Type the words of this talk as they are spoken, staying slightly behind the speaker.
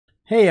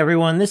Hey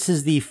everyone, this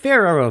is the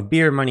Pharaoh of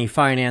Beer Money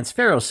Finance,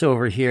 Pharaoh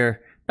Silver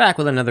here, back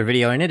with another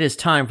video, and it is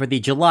time for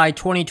the July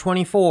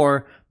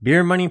 2024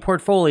 Beer Money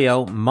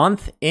Portfolio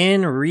Month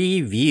in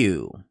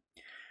Review.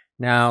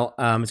 Now,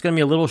 it's going to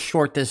be a little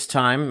short this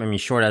time,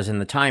 short as in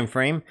the time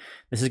frame.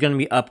 This is going to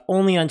be up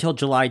only until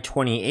July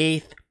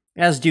 28th,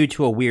 as due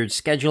to a weird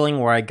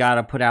scheduling where I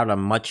gotta put out a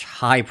much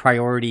high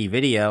priority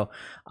video.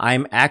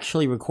 I'm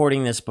actually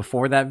recording this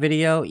before that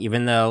video,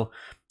 even though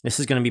this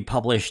is going to be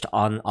published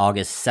on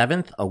August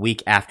 7th, a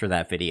week after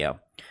that video.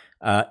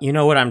 You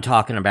know what I'm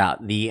talking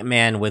about, the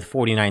man with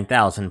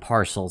 49,000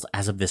 parcels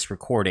as of this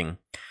recording.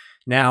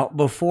 Now,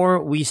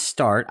 before we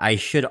start, I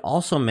should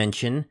also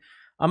mention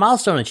a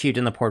milestone achieved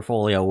in the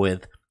portfolio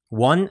with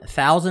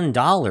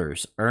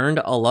 $1,000 earned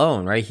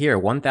alone, right here,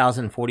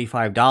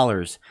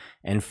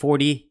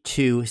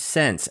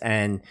 $1,045.42.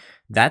 And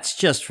that's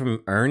just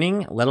from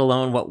earning, let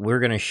alone what we're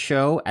going to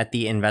show at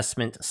the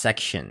investment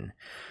section.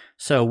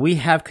 So we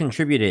have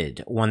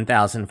contributed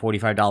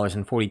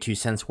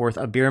 $1,045.42 worth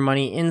of beer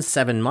money in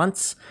 7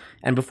 months.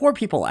 And before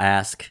people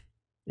ask,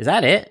 is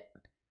that it?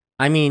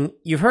 I mean,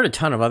 you've heard a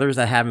ton of others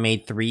that have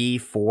made 3,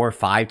 4,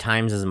 5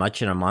 times as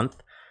much in a month.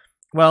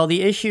 Well,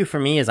 the issue for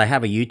me is I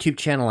have a YouTube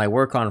channel I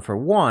work on for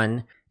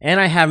one, and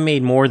I have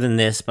made more than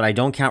this, but I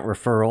don't count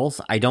referrals.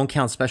 I don't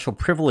count special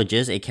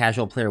privileges a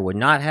casual player would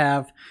not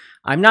have.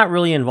 I'm not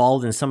really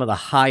involved in some of the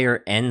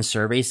higher end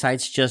survey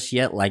sites just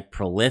yet, like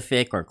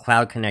Prolific or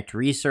Cloud Connect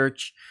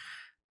Research.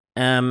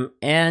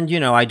 And, you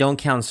know, I don't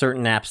count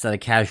certain apps that a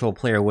casual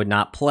player would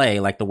not play,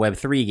 like the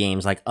Web3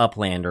 games like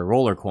Upland or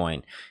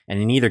Rollercoin.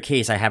 And in either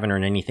case, I haven't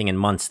earned anything in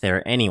months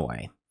there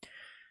anyway.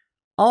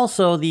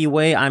 Also, the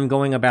way I'm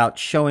going about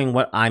showing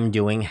what I'm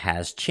doing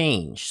has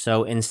changed.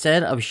 So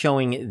instead of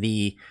showing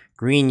the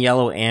green,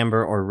 yellow,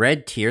 amber, or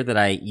red tier that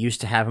I used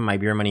to have in my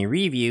Beer Money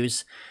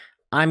reviews,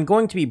 I'm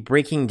going to be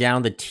breaking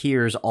down the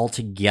tiers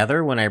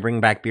altogether when I bring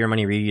back Beer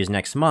Money reviews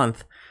next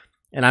month,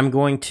 and I'm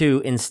going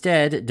to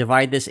instead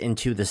divide this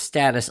into the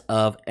status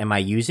of, am I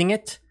using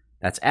it?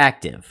 That's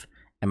active.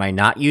 Am I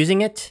not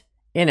using it?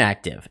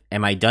 Inactive.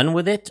 Am I done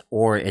with it,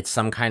 or it's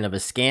some kind of a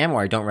scam,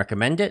 or I don't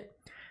recommend it?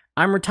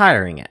 I'm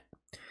retiring it.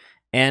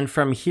 And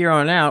from here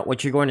on out,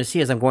 what you're going to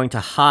see is I'm going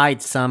to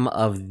hide some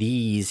of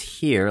these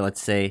here.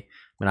 Let's say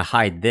I'm going to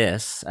hide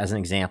this as an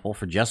example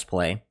for Just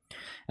Play,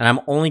 and I'm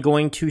only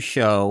going to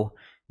show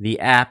the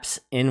apps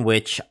in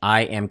which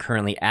I am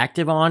currently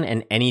active on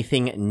and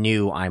anything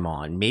new I'm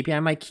on. Maybe I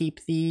might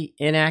keep the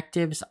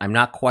inactives. I'm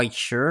not quite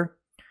sure.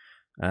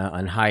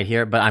 Unhide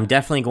here, but I'm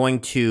definitely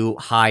going to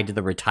hide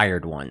the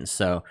retired ones.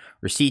 So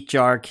receipt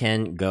jar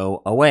can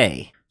go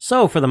away.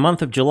 So for the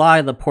month of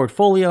July, the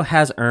portfolio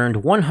has earned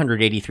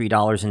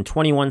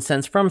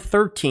 $183.21 from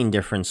 13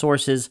 different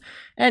sources.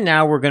 And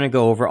now we're going to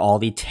go over all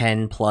the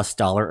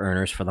 $10+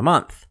 earners for the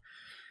month.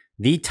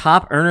 The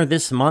top earner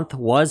this month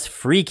was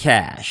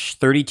Freecash,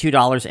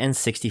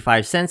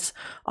 $32.65,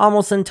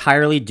 almost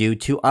entirely due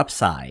to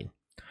Upside.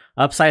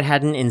 Upside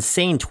had an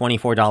insane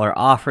 $24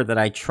 offer that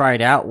I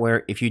tried out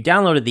where if you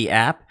downloaded the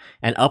app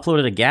and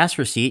uploaded a gas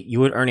receipt, you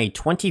would earn a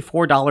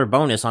 $24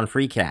 bonus on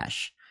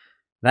Freecash.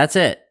 That's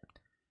it.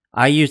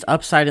 I used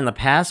Upside in the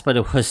past, but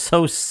it was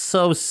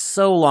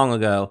so long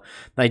ago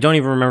that I don't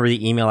even remember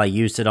the email I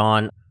used it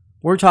on.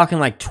 We're talking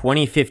like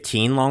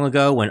 2015 long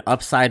ago when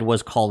Upside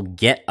was called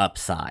Get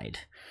Upside.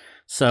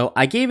 So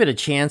I gave it a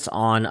chance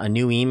on a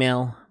new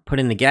email, put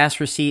in the gas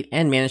receipt,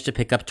 and managed to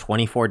pick up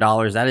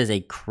 $24. That is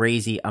a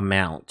crazy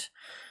amount.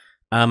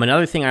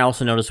 Another thing I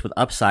also noticed with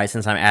Upside,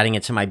 since I'm adding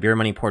it to my Beer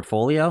Money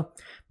portfolio,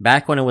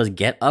 back when it was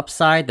Get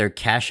Upside, their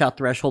cash out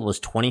threshold was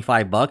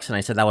 $25, and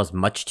I said that was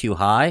much too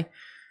high.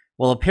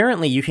 Well,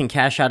 apparently you can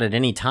cash out at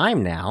any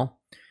time now.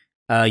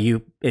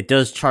 It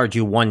does charge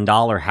you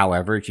 $1,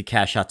 however, if you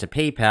cash out to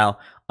PayPal,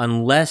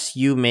 unless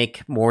you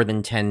make more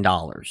than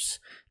 $10.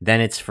 Then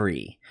it's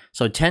free.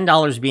 So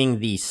 $10 being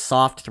the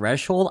soft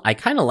threshold, I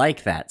kind of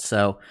like that.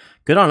 So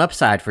good on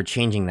Upside for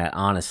changing that,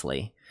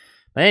 honestly.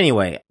 But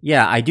anyway,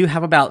 yeah, I do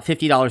have about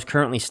 $50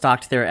 currently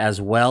stocked there as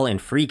well in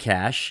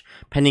Freecash,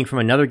 pending from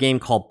another game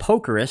called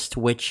Pokerist,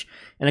 which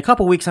in a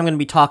couple weeks I'm going to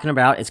be talking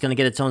about. It's going to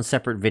get its own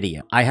separate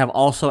video. I have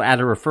also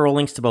added referral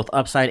links to both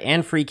Upside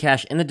and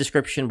Freecash in the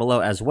description below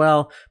as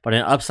well, but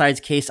in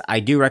Upside's case, I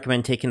do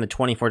recommend taking the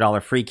 $24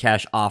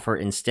 Freecash offer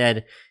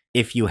instead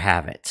if you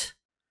have it.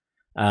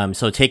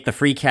 So take the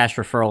Freecash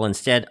referral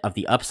instead of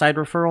the Upside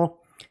referral,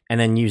 and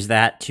then use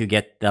that to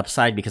get the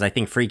Upside because I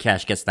think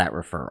Freecash gets that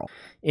referral.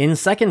 In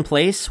second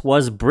place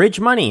was Bridge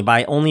Money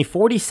by only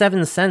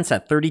 47 cents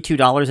at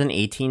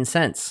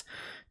 $32.18.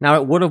 Now,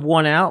 it would have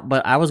won out,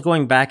 but I was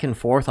going back and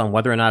forth on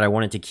whether or not I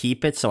wanted to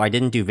keep it, so I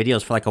didn't do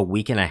videos for like a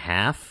week and a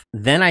half.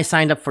 Then I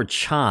signed up for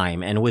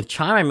Chime, and with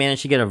Chime, I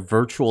managed to get a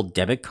virtual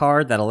debit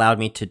card that allowed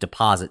me to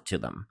deposit to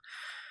them.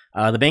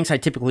 The banks I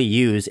typically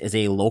use is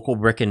a local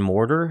brick and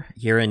mortar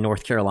here in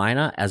North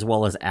Carolina, as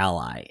well as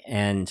Ally,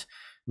 and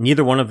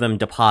neither one of them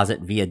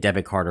deposit via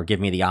debit card or give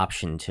me the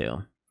option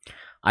to.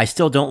 I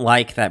still don't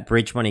like that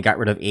Bridge Money got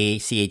rid of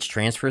ACH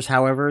transfers,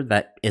 however.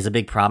 That is a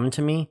big problem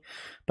to me.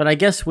 But I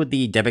guess with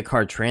the debit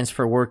card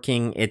transfer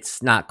working,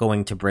 it's not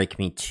going to break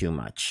me too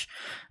much.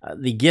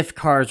 The gift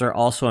cards are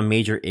also a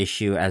major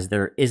issue as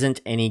there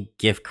isn't any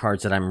gift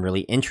cards that I'm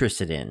really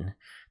interested in.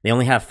 They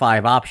only have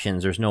 5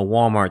 options. There's no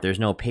Walmart, there's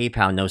no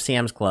PayPal, no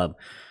Sam's Club,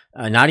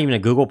 not even a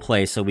Google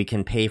Play so we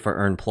can pay for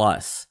Earn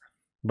Plus.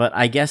 But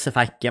I guess if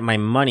I get my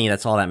money,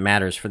 that's all that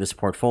matters for this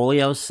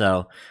portfolio,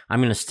 so I'm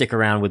going to stick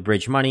around with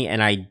Bridge Money,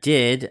 and I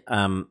did,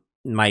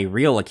 my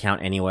real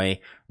account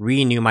anyway,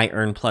 renew my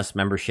Earn Plus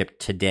membership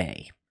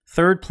today.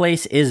 Third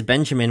place is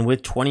Benjamin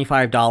with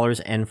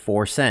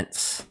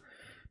 $25.04.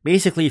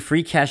 Basically,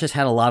 Freecash has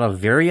had a lot of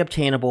very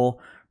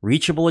obtainable,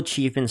 reachable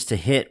achievements to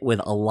hit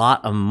with a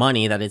lot of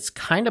money that it's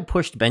kind of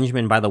pushed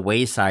Benjamin by the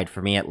wayside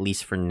for me, at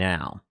least for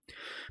now.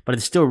 But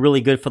it's still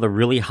really good for the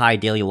really high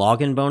daily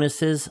login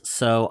bonuses,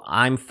 so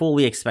I'm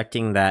fully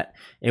expecting that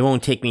it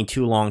won't take me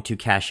too long to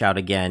cash out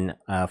again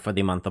for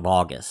the month of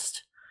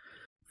August.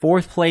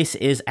 Fourth place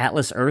is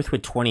Atlas Earth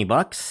with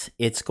 $20.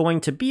 It's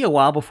going to be a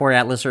while before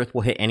Atlas Earth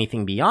will hit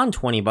anything beyond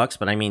 $20,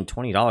 but I mean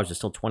 $20 is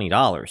still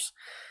 $20.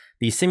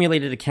 The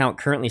simulated account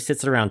currently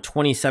sits at around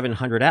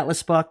 2,700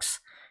 Atlas bucks,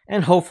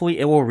 and hopefully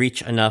it will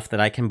reach enough that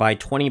I can buy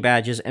 20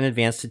 badges and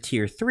advance to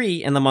Tier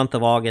 3 in the month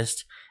of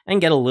August and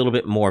get a little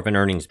bit more of an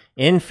earnings.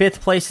 In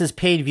fifth place is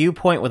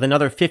PaidViewpoint with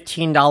another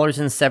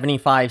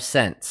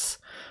 $15.75.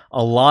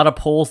 A lot of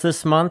pulls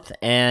this month,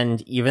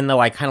 and even though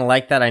I kind of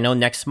like that, I know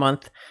next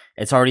month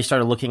it's already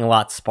started looking a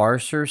lot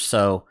sparser,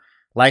 so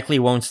likely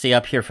won't stay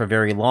up here for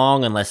very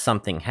long unless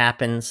something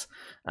happens.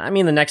 I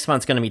mean, the next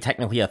month's going to be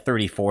technically a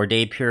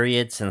 34-day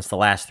period since the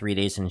last 3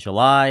 days in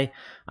July.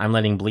 I'm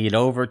letting bleed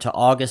over to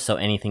August, so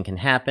anything can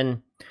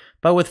happen.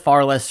 But with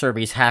far less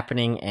surveys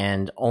happening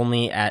and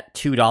only at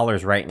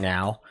 $2 right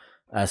now,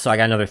 so I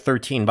got another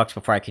 13 bucks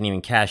before I can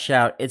even cash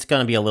out, it's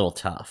going to be a little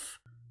tough.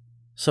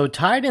 So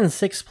tied in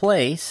 6th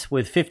place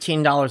with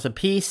 $15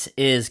 apiece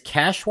is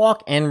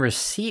Cashwalk and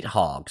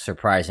ReceiptHog,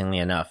 surprisingly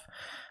enough.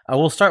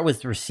 We'll start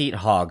with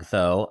ReceiptHog,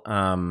 though.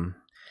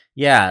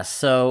 Yeah,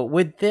 so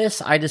with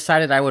this, I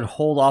decided I would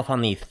hold off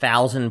on the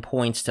 1,000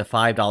 points to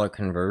 $5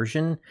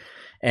 conversion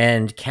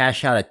and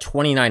cash out at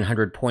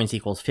 2,900 points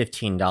equals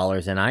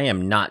 $15, and I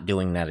am not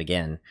doing that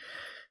again.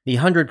 The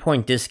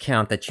 100-point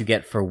discount that you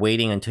get for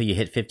waiting until you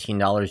hit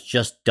 $15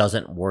 just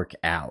doesn't work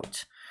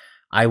out.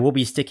 I will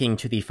be sticking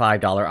to the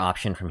 $5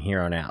 option from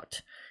here on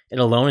out. It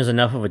alone is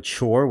enough of a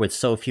chore with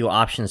so few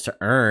options to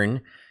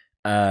earn.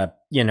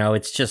 You know,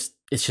 it's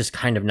just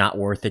kind of not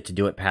worth it to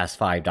do it past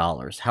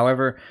 $5.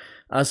 However,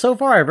 so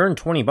far I've earned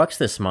 20 bucks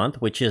this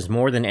month, which is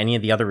more than any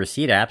of the other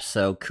receipt apps,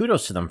 so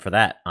kudos to them for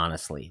that,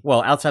 honestly.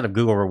 Well, outside of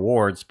Google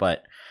Rewards,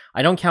 but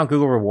I don't count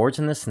Google Rewards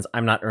in this since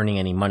I'm not earning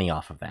any money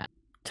off of that.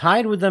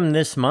 Tied with them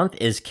this month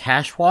is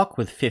Cashwalk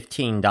with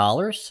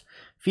 $15,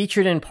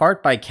 featured in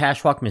part by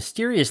Cashwalk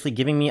mysteriously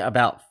giving me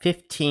about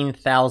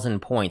 15,000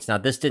 points. Now,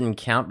 this didn't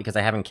count because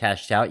I haven't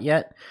cashed out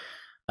yet.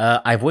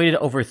 I've waited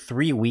over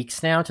 3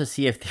 weeks now to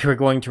see if they were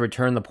going to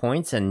return the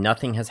points, and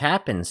nothing has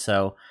happened,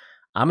 so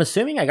I'm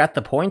assuming I got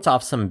the points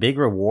off some big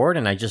reward,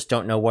 and I just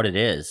don't know what it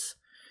is.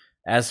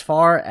 As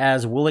far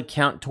as will it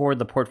count toward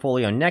the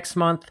portfolio next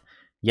month,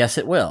 yes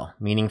it will,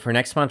 meaning for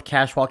next month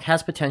Cashwalk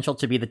has potential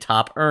to be the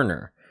top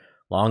earner,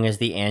 long as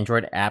the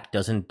Android app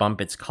doesn't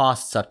bump its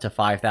costs up to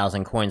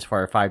 5,000 coins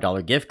for a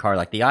 $5 gift card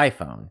like the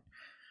iPhone.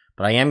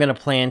 But I am going to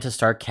plan to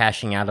start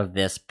cashing out of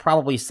this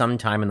probably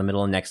sometime in the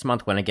middle of next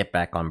month when I get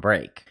back on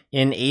break.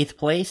 In 8th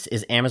place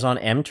is Amazon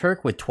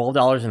MTurk with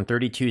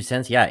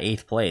 $12.32. Yeah,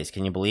 8th place.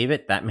 Can you believe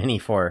it? That many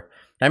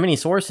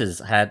sources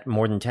had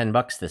more than 10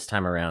 bucks this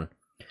time around.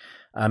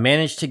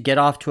 Managed to get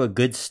off to a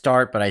good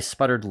start, but I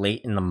sputtered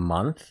late in the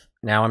month.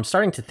 Now, I'm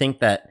starting to think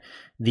that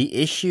the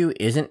issue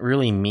isn't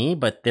really me,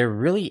 but there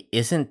really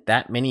isn't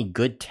that many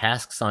good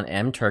tasks on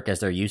MTurk as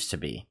there used to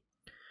be.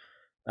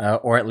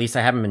 Or at least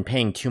I haven't been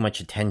paying too much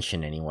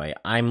attention anyway.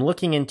 I'm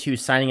looking into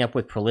signing up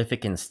with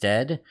Prolific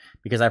instead,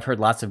 because I've heard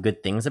lots of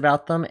good things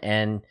about them,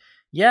 and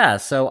yeah,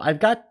 so I've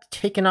got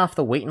taken off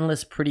the waiting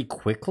list pretty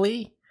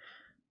quickly.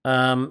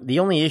 The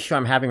only issue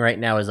I'm having right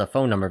now is a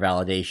phone number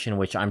validation,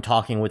 which I'm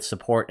talking with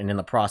support and in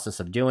the process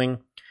of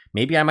doing.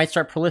 Maybe I might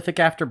start Prolific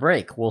after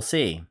break, we'll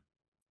see.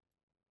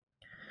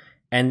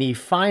 And the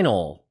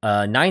final,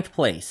 9th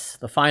place,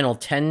 the final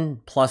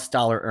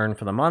 $10+ earn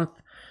for the month,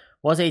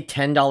 was a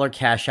 $10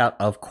 cash out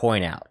of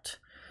CoinOut.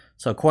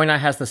 So CoinOut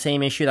has the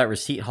same issue that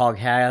ReceiptHog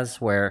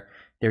has, where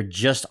there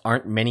just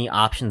aren't many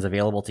options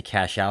available to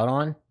cash out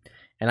on.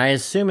 And I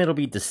assume it'll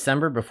be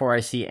December before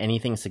I see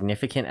anything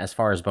significant as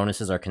far as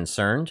bonuses are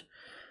concerned.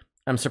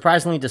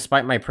 Surprisingly,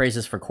 despite my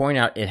praises for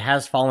CoinOut, it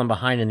has fallen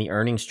behind in the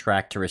earnings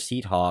track to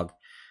ReceiptHog.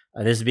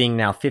 This being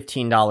now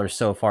 $15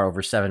 so far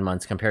over 7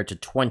 months compared to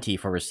 $20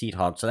 for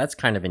ReceiptHog, so that's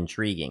kind of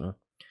intriguing.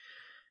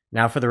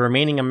 Now for the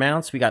remaining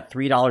amounts, we got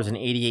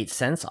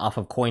 $3.88 off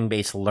of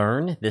Coinbase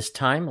Learn, this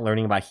time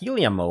learning about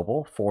Helium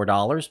Mobile,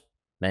 $4,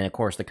 then of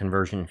course the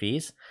conversion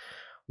fees,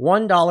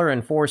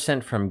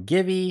 $1.04 from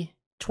Givey,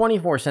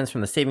 24 cents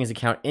from the savings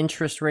account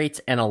interest rates,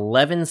 and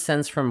 11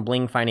 cents from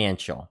Bling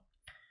Financial.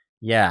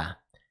 Yeah,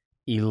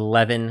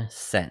 11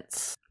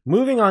 cents.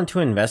 Moving on to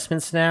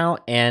investments now,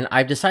 and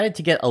I've decided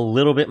to get a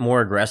little bit more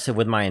aggressive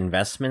with my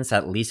investments,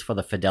 at least for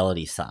the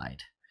Fidelity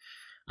side.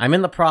 I'm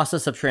in the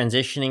process of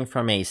transitioning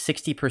from a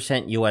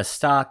 60% US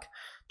stock,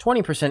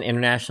 20%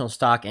 international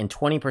stock, and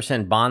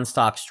 20% bond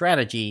stock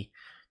strategy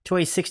to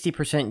a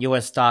 60%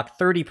 US stock,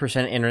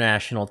 30%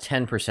 international,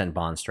 10%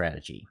 bond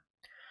strategy.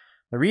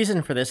 The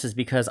reason for this is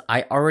because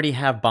I already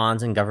have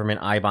bonds and government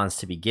I bonds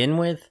to begin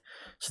with,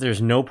 so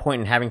there's no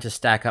point in having to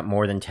stack up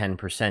more than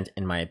 10%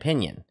 in my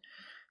opinion.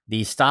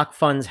 The stock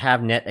funds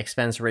have net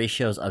expense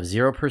ratios of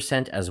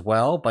 0% as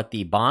well, but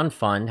the bond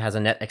fund has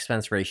a net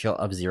expense ratio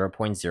of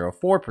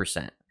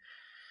 0.04%.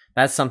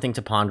 That's something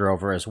to ponder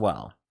over as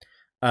well.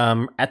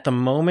 At the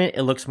moment,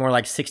 it looks more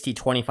like 60,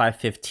 25,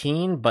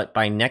 15, but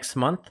by next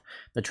month,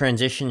 the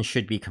transition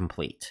should be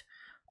complete.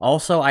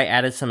 Also, I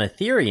added some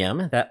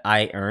Ethereum that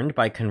I earned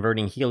by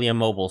converting Helium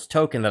Mobile's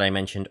token that I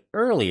mentioned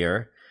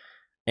earlier,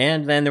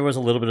 and then there was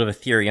a little bit of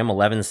Ethereum,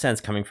 11 cents,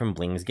 coming from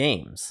Bling's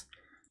Games.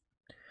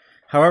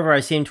 However, I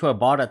seem to have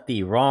bought at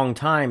the wrong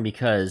time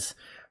because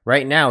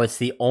right now it's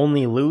the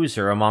only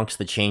loser amongst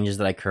the changes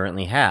that I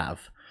currently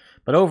have.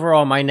 But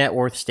overall, my net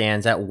worth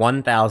stands at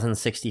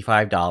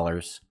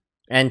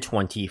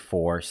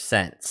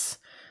 $1,065.24.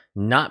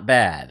 Not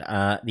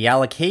bad. The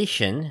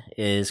allocation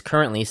is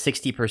currently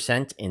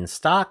 60% in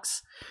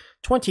stocks,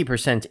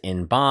 20%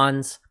 in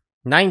bonds,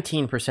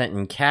 19%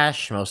 in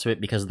cash, most of it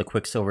because of the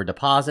Quicksilver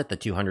deposit, the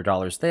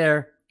 $200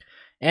 there,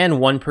 and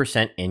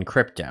 1% in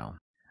crypto.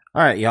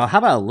 All right, y'all, how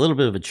about a little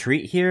bit of a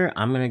treat here?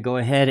 I'm going to go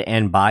ahead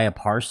and buy a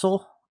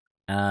parcel.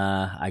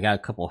 I got a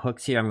couple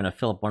hooks here. I'm going to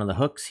fill up one of the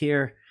hooks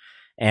here.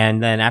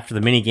 And then after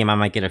the minigame, I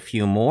might get a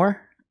few more.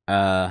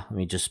 Let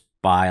me just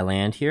buy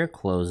land here.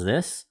 Close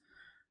this.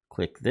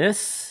 Click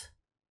this.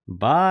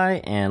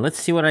 Buy. And let's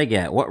see what I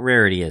get. What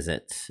rarity is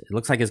it? It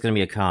looks like it's going to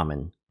be a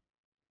common.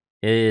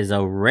 It is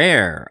a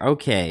rare.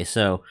 Okay,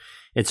 so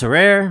it's a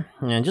rare.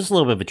 And just a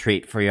little bit of a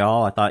treat for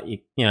y'all. I thought,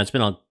 it's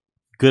been a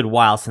good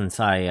while since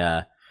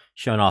I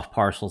shown off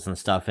parcels and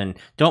stuff. And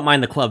don't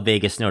mind the Club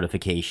Vegas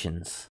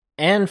notifications.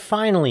 And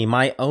finally,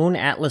 my own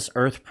Atlas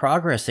Earth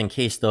progress, in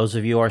case those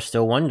of you are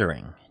still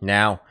wondering.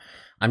 Now,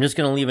 I'm just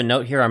going to leave a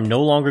note here. I'm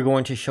no longer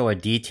going to show a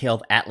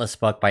detailed Atlas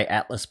Buck by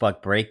Atlas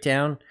Buck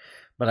breakdown,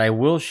 but I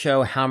will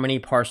show how many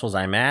parcels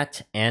I'm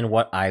at and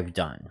what I've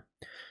done.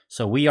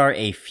 So we are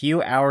a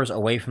few hours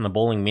away from the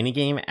bowling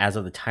minigame as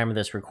of the time of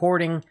this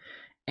recording,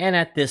 and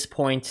at this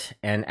point,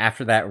 and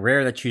after that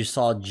rare that you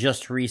saw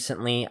just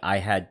recently, I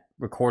had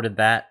recorded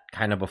that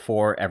kind of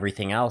before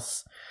everything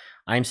else.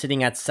 I'm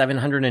sitting at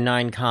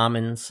 709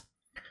 commons,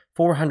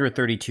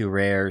 432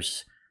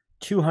 rares,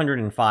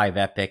 205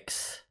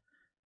 epics,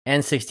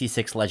 and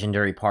 66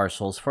 legendary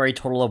parcels for a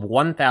total of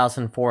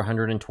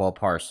 1,412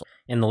 parcels.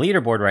 In the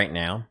leaderboard right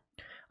now,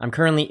 I'm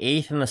currently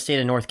 8th in the state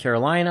of North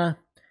Carolina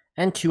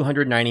and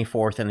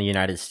 294th in the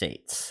United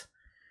States.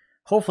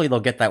 Hopefully they'll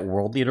get that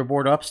world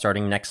leaderboard up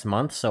starting next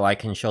month so I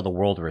can show the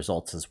world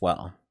results as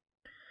well.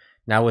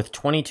 Now, with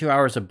 22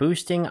 hours of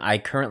boosting, I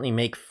currently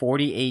make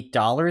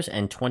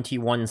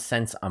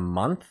 $48.21 a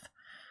month,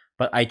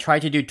 but I try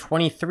to do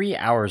 23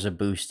 hours of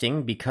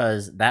boosting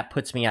because that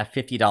puts me at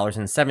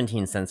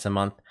 $50.17 a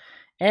month,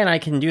 and I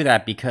can do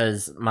that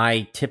because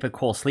my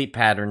typical sleep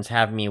patterns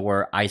have me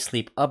where I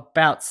sleep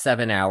about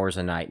 7 hours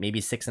a night,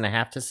 maybe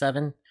 6.5 to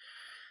 7.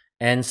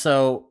 And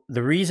so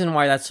the reason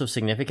why that's so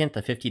significant,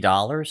 the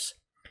 $50,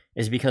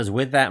 is because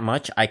with that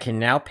much, I can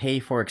now pay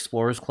for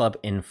Explorers Club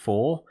in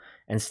full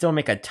and still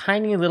make a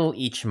tiny little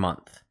each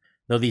month.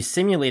 Though the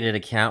simulated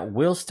account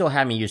will still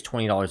have me use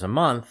 $20 a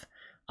month,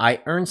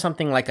 I earn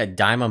something like a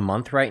dime a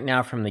month right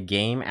now from the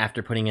game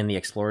after putting in the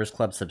Explorers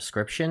Club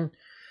subscription.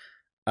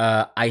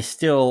 I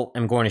still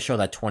am going to show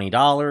that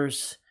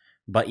 $20,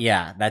 but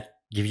yeah, that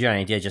gives you an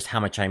idea just how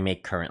much I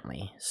make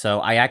currently. So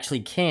I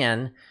actually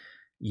can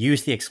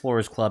use the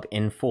Explorers Club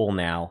in full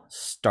now,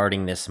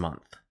 starting this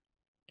month.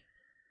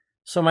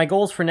 So my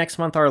goals for next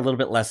month are a little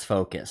bit less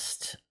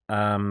focused.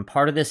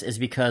 Part of this is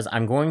because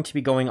I'm going to be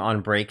going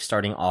on break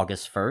starting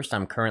August 1st.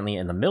 I'm currently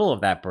in the middle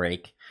of that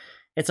break.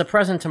 It's a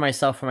present to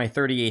myself for my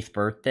 38th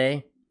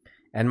birthday,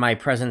 and my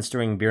presents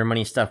doing beer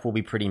money stuff will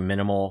be pretty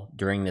minimal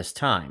during this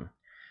time.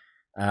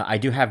 I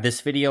do have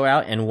this video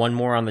out and one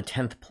more on the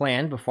 10th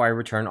planned before I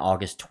return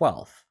August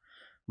 12th.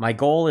 My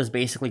goal is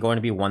basically going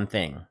to be one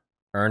thing: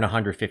 earn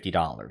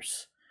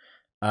 $150.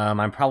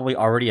 I'm probably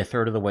already a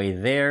third of the way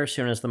there as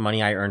soon as the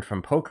money I earned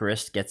from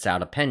Pokerist gets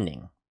out of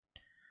pending.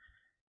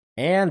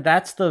 And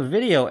that's the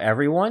video,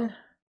 everyone.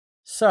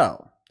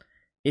 So,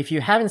 if you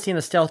haven't seen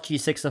the Stealth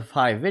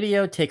G605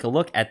 video, take a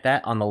look at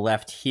that on the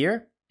left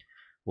here.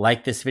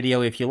 Like this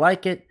video if you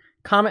like it,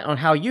 comment on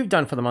how you've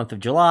done for the month of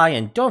July,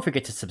 and don't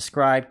forget to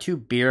subscribe to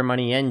Beer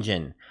Money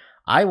Engine.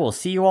 I will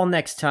see you all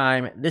next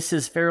time. This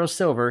is Pharaoh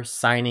Silver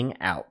signing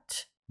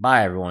out.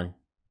 Bye, everyone.